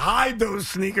 I would hide those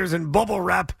sneakers in bubble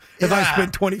wrap if I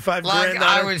spent $25 grand on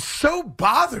I it. was so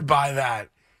bothered by that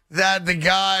the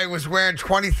guy was wearing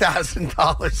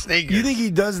 $20,000 sneakers. You think he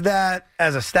does that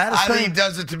as a status I thing? think he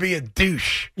does it to be a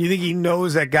douche. You think he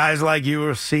knows that guys like you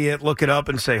will see it, look it up,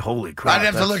 and say, holy crap. I'd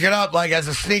have to look it up. Like, as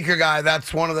a sneaker guy,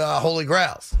 that's one of the holy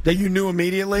grails. That you knew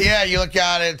immediately? Yeah, you look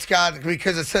at it,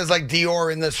 because it says, like,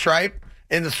 Dior in the stripe,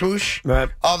 in the swoosh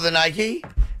of the Nike.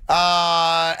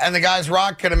 And the guy's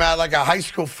rocking them at, like, a high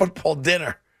school football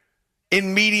dinner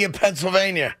in Media,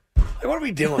 Pennsylvania. Like, what are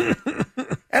we doing?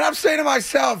 And I'm saying to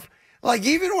myself, like,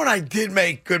 even when I did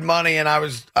make good money and I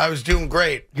was doing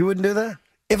great. You wouldn't do that?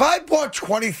 If I bought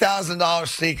 $20,000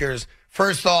 sneakers,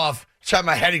 first off, should have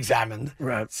my head examined.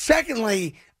 Right.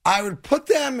 Secondly, I would put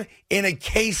them in a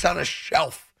case on a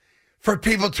shelf for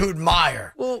people to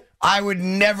admire. Well, I would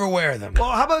never wear them.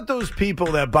 Well, how about those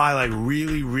people that buy, like,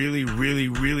 really, really, really,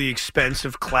 really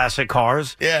expensive classic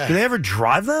cars? Yeah. Do they ever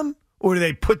drive them? Or do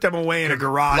they put them away in a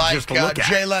garage like just to look at?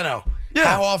 Jay Leno. Yeah.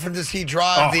 How often does he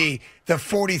drive the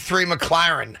 43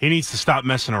 McLaren? He needs to stop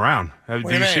messing around. Did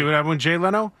do you you see mean? what happened with Jay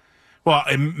Leno? Well,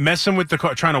 messing with the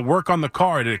car, trying to work on the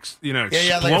car, it exploded.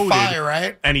 Yeah, like a fire,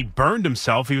 right? And he burned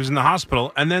himself. He was in the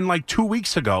hospital. And then, like 2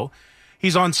 weeks ago,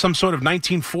 he's on some sort of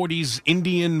 1940s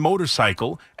Indian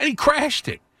motorcycle, and he crashed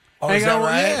it. Oh, And I is go, that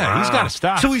right? Yeah, he's got to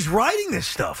stop. So he's riding this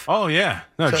stuff. Oh, yeah.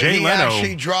 No, So Jay he Leno.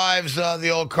 actually drives the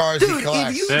old cars Dude, he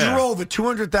collects. if you Yeah. drove a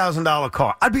 $200,000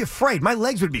 car, I'd be afraid. My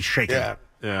legs would be shaking. Yeah.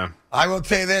 Yeah. I will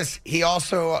tell you this. He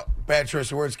also, bad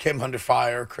choice of words, came under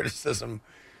fire criticism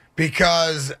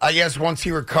because I guess once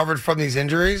he recovered from these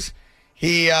injuries,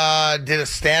 he did a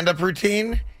stand-up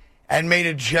routine and made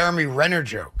a Jeremy Renner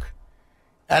joke.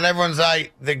 And everyone's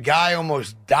like, the guy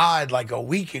almost died like a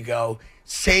week ago,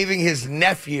 saving his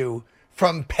nephew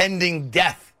from pending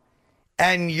death.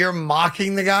 And you're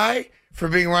mocking the guy for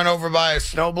being run over by a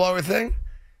snowblower thing?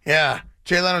 Yeah.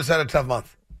 Jay Leno's had a tough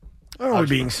month. Oh, we're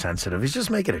being sensitive. He's just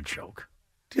making a joke.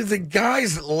 Dude, the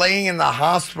guy's laying in the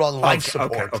hospital on life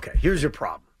support. Okay. Here's your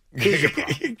problem. Here's your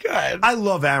problem. Go ahead. I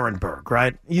love Aaron Berg,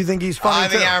 right? You think he's funny I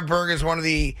think too? Aaron Berg is one of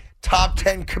the top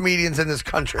 10 comedians in this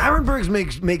country. Aaron Berg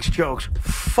makes jokes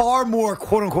far more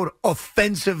 "quote unquote"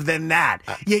 offensive than that.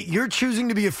 Yet you're choosing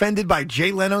to be offended by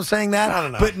Jay Leno saying that, I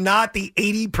don't know. but not the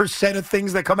 80% of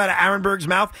things that come out of Aaron Berg's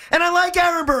mouth. And I like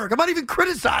Aaron Berg. I'm not even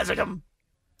criticizing him.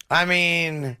 I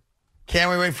mean, can't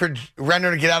we wait for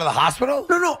Renner to get out of the hospital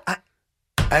No.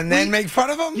 and then make fun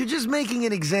of him? You're just making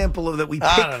an example of that we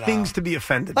I don't pick know. things to be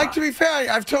offended Like, by. to be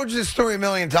fair, I've told you this story a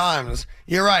million times.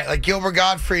 You're right. Like, Gilbert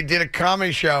Gottfried did a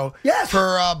comedy show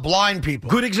for blind people.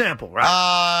 Good example,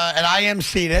 right? And I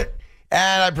emceed it.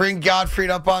 And I bring Gottfried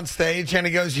up on stage, and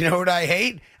he goes, you know what I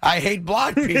hate? I hate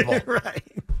blind people. Right.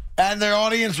 And their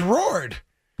audience roared.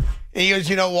 And he goes,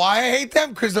 you know why I hate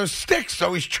them? Because those sticks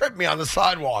always trip me on the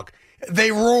sidewalk.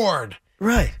 They roared.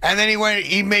 Right. And then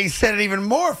he said an even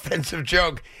more offensive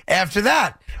joke after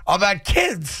that about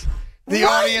kids. The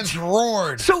Right. audience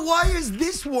roared. So why is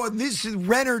this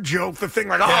Renner joke the thing?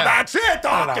 Like, oh, Yeah. that's it. I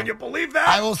don't Oh, know. can you believe that?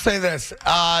 I will say this.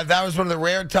 That was one of the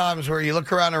rare times where you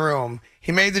look around the room.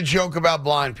 He made the joke about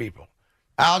blind people.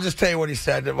 I'll just tell you what he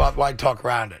said. Why talk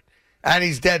around it? And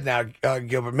he's dead now,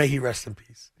 Gilbert. May he rest in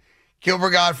peace.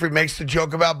 Gilbert Gottfried makes the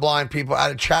joke about blind people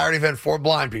at a charity event for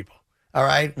blind people. All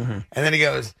right? And then he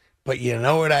goes, but you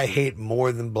know what I hate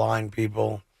more than blind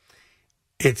people?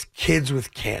 it's kids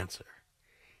with cancer.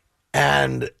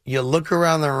 And you look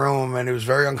around the room, and it was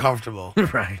very uncomfortable.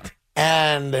 Right.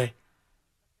 And it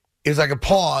was like a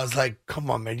pause, like, come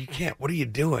on, man, you can't. What are you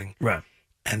doing? Right.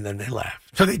 And then they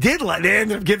laughed. So they did laugh. They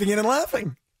ended up giving in and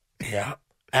laughing. Yeah.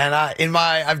 And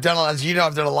I've done, as you know,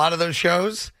 I've done a lot of those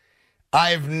shows.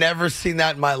 I've never seen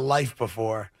that in my life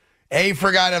before. A, for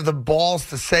a guy to have the balls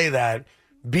to say that.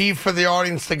 B, for the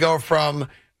audience to go from,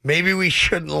 maybe we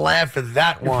shouldn't laugh at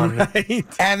that one. Right.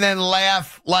 And then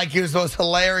laugh like it was the most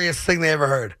hilarious thing they ever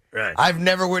heard. Right. I've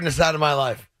never witnessed that in my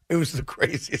life. It was the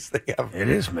craziest thing ever. It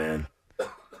is, man.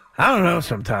 I don't know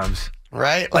sometimes.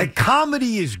 Right? Like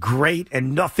comedy is great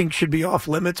and nothing should be off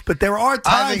limits, but there are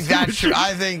times I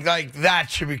think that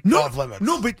should be off limits.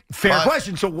 No, but fair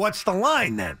question. So what's the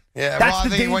line then? Yeah, that's well, I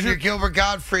the think when danger. you're Gilbert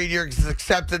Gottfried, you're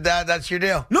accepted that. That's your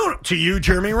deal. No, to you,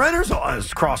 Jeremy Renner's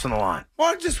is crossing the line.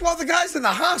 Well, the guy's in the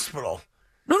hospital.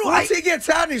 No, Once he gets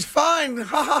out and he's fine,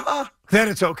 ha ha ha. Then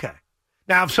it's okay.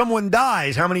 Now, if someone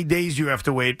dies, how many days do you have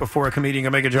to wait before a comedian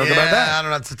can make a joke about that? I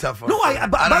don't know. It's a tough one. No,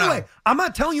 by the way, I'm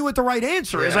not telling you what the right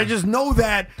answer is. I just know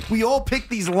that we all pick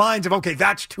these lines of, okay,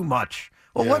 that's too much.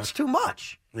 Well, what's too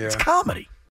much? Yeah. It's comedy.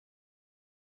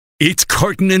 It's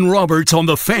Carton and Roberts on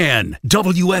The Fan,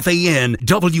 WFAN,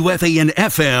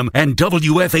 WFAN-FM, and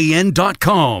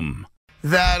WFAN.com.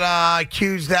 That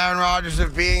accused Aaron Rodgers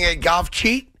of being a golf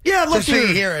cheat? Yeah, let's Just so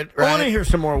you hear it, I right? want to hear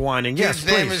some more whining. Yes,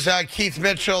 His name please. is Keith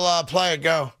Mitchell. Play it,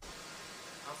 go.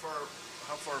 How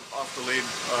far off the lead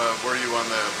were you on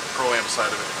the Pro-Am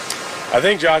side of it? I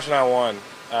think Josh and I won.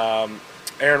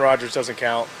 Aaron Rodgers doesn't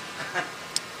count.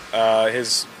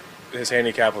 His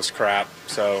handicap was crap.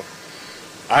 So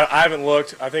I haven't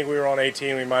looked. I think we were on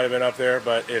 18. We might have been up there.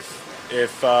 But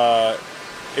if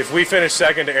we finish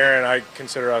second to Aaron, I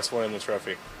consider us winning the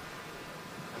trophy.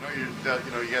 I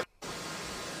know you get.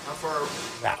 How far?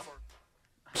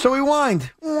 So he whined.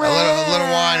 A little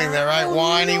whining there, right?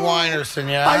 Whiny Winerson,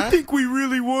 yeah? I think we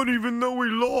really won even though we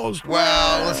lost.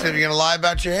 Well, listen, if you're going to lie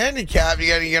about your handicap,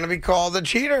 you're going to be called a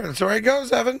cheater. That's the way it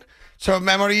goes, Evan. So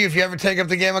memo to you, if you ever take up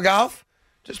the game of golf,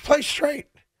 just play straight.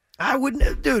 I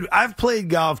wouldn't. Dude, I've played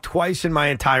golf twice in my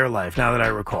entire life, now that I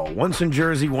recall. Once in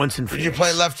Jersey, once in Phoenix. Did you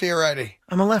play lefty or righty?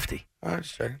 I'm a lefty. All right,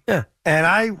 straight. Yeah. And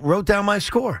I wrote down my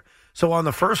score. So on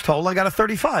the first hole, I got a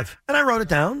 35. And I wrote it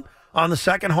down. On the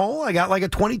second hole, I got like a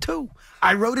 22.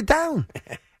 I wrote it down.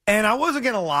 And I wasn't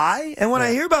going to lie. And when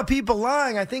I hear about people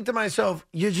lying, I think to myself,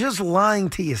 you're just lying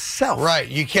to yourself. Right.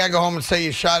 You can't go home and say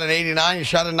you shot at 89, you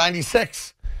shot at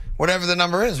 96. Whatever the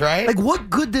number is, right? Like, what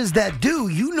good does that do?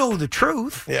 You know the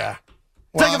truth. Yeah.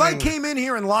 It's like if I came in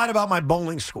here and lied about my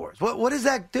bowling scores, what does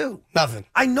that do? Nothing.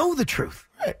 I know the truth.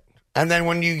 Right. And then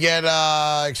when you get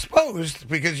exposed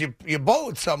because you bowl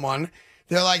with someone,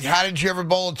 they're like, how did you ever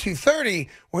bowl a 230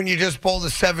 when you just bowled a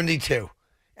 72?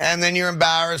 And then you're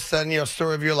embarrassed and,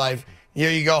 story of your life.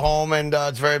 You go home and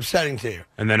it's very upsetting to you.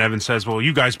 And then Evan says, well,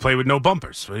 you guys play with no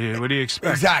bumpers. What do you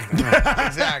expect? Exactly.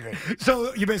 Exactly.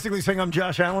 So you basically saying I'm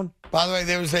Josh Allen? By the way,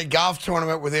 there was a golf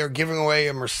tournament where they were giving away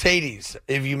a Mercedes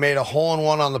if you made a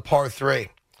hole-in-one on the par 3.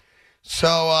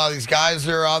 So these guys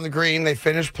are on the green. They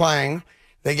finish playing.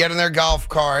 They get in their golf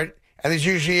cart. And there's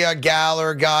usually a gal or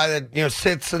a guy that,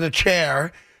 sits in a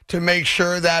chair to make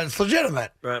sure that it's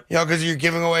legitimate. Right. Because you're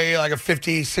giving away like a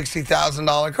 $50,000,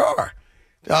 $60,000 car.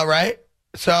 All right?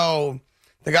 So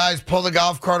the guys pull the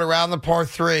golf cart around the par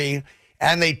 3,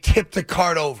 and they tip the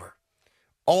cart over.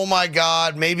 Oh, my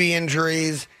God, maybe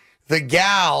injuries. The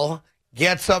gal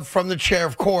gets up from the chair,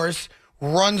 of course,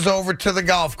 runs over to the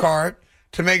golf cart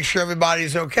to make sure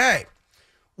everybody's okay.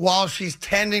 While she's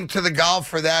tending to the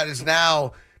golfer that is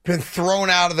now been thrown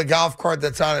out of the golf cart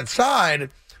that's on its side,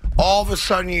 all of a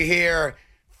sudden you hear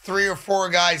 3 or 4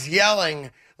 guys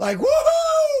yelling like,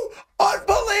 woohoo,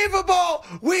 unbelievable,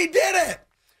 we did it.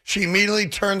 She immediately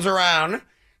turns around.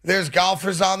 There's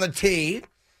golfers on the tee.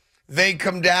 They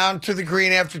come down to the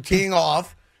green after teeing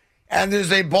off, and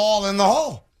there's a ball in the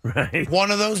hole. Right.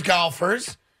 One of those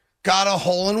golfers got a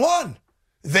hole-in-one.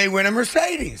 They win a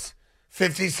Mercedes,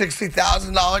 $50,000,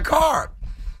 $60,000 car.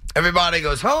 Everybody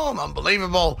goes home,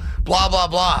 unbelievable, blah, blah,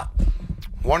 blah.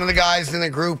 One of the guys in the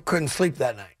group couldn't sleep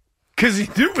that night. Because he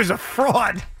knew it was a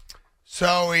fraud.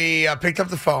 So he picked up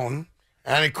the phone,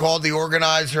 and he called the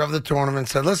organizer of the tournament and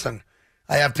said, listen,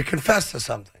 I have to confess to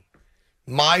something.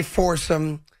 My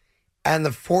foursome and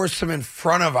the foursome in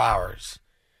front of ours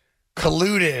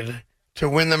colluded to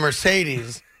win the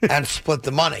Mercedes and split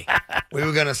the money. We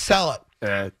were going to sell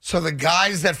it. So the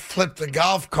guys that flipped the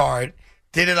golf cart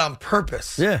did it on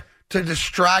purpose. Yeah. To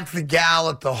distract the gal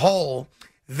at the hole.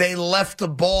 They left the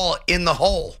ball in the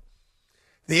hole.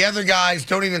 The other guys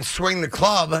don't even swing the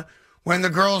club. When the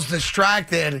girl's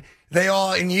distracted, they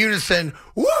all in unison,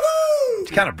 woohoo!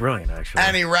 It's kind of brilliant, actually.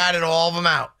 And he ratted all of them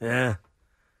out. Yeah.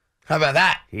 How about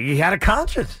that? He had a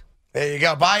conscience. There you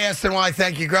go. Buy SNY,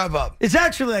 thank you, Grubhub. It's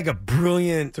actually like a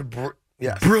brilliant,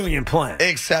 Yes. brilliant plan.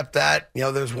 Except that,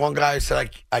 there's one guy who said,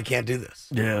 I can't do this.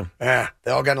 Yeah. Yeah,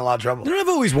 they all got in a lot of trouble. You know what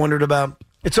I've always wondered about?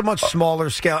 It's a much smaller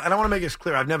scale, and I want to make this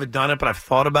clear. I've never done it, but I've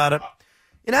thought about it.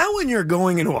 You know how when you're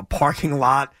going into a parking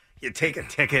lot, you take a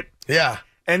ticket? Yeah.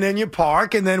 And then you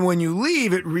park, and then when you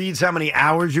leave, it reads how many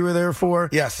hours you were there for.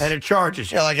 Yes. And it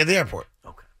charges you. Yeah, like at the airport.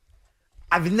 Okay.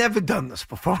 I've never done this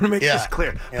before. I want to make this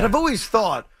clear. Yeah. But I've always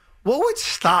thought, what would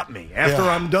stop me after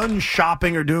I'm done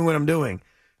shopping or doing what I'm doing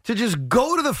to just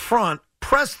go to the front,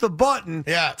 press the button,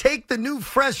 take the new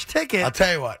fresh ticket. I'll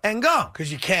tell you what. And go.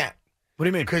 Because you can't. What do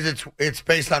you mean? Because it's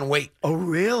based on weight. Oh,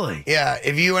 really? Yeah.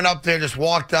 If you went up there, just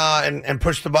walked and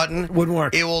pushed the button, wouldn't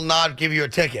work. It will not give you a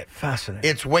ticket. Fascinating.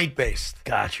 It's weight based.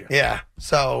 Gotcha. Yeah.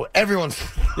 So everyone's.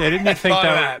 Yeah, didn't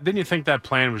you think that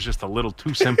plan was just a little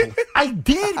too simple? I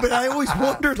did, but I always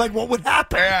wondered what would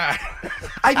happen. Yeah.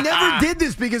 I never did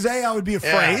this because I would be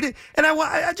afraid, and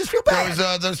I just feel bad.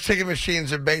 Those ticket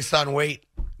machines are based on weight.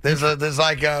 There's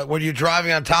like when you're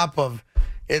driving on top of.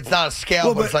 It's not a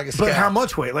scale, but it's like a scale. But how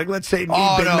much weight? Like, let's say me,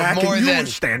 Big Mac, more and you than, were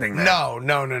standing there.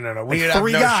 No. We would have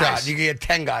three no guys. shot. You could get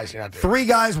 10 guys. You're not there. 3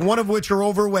 guys, one of which are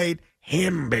overweight.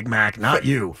 Him, Big Mac, not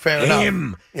you. Fair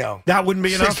Him. enough. That wouldn't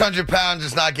be enough. 600 pounds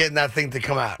is not getting that thing to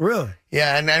come out. Really?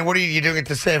 Yeah, and what are you doing it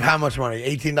to save how much money?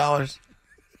 $18?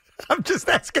 I'm just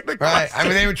asking the right. question. I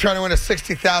mean, they were trying to win a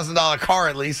 $60,000 car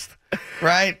at least.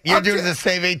 Right? You're doing it to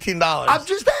save $18. I'm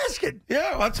just asking.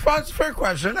 Yeah, that's fine. It's a fair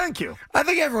question. Thank you. I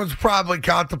think everyone's probably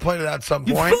contemplated at some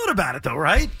You point. thought about it, though,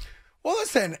 right? Well,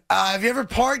 listen, have you ever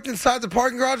parked inside the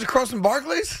parking garage across from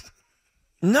Barclays?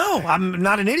 No, I'm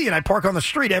not an idiot. I park on the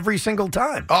street every single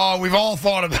time. Oh, we've all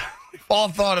thought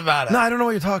about it. No, I don't know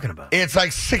what you're talking about. It's like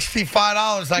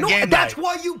 $65 on game night. That's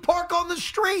why you park on the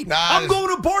street. Nah, I'm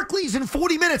going to Barclays in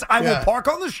 40 minutes. I will park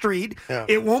on the street. Yeah.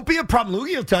 It won't be a problem.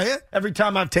 Lougie will tell you. Every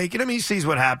time I've taken him, he sees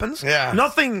what happens. Yeah.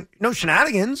 Nothing, no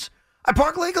shenanigans. I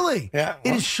park legally. Yeah.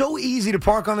 It is so easy to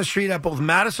park on the street at both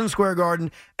Madison Square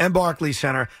Garden and Barclays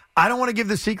Center. I don't want to give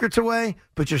the secrets away,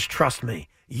 but just trust me.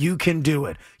 You can do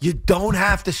it. You don't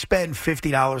have to spend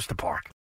 $50 to park.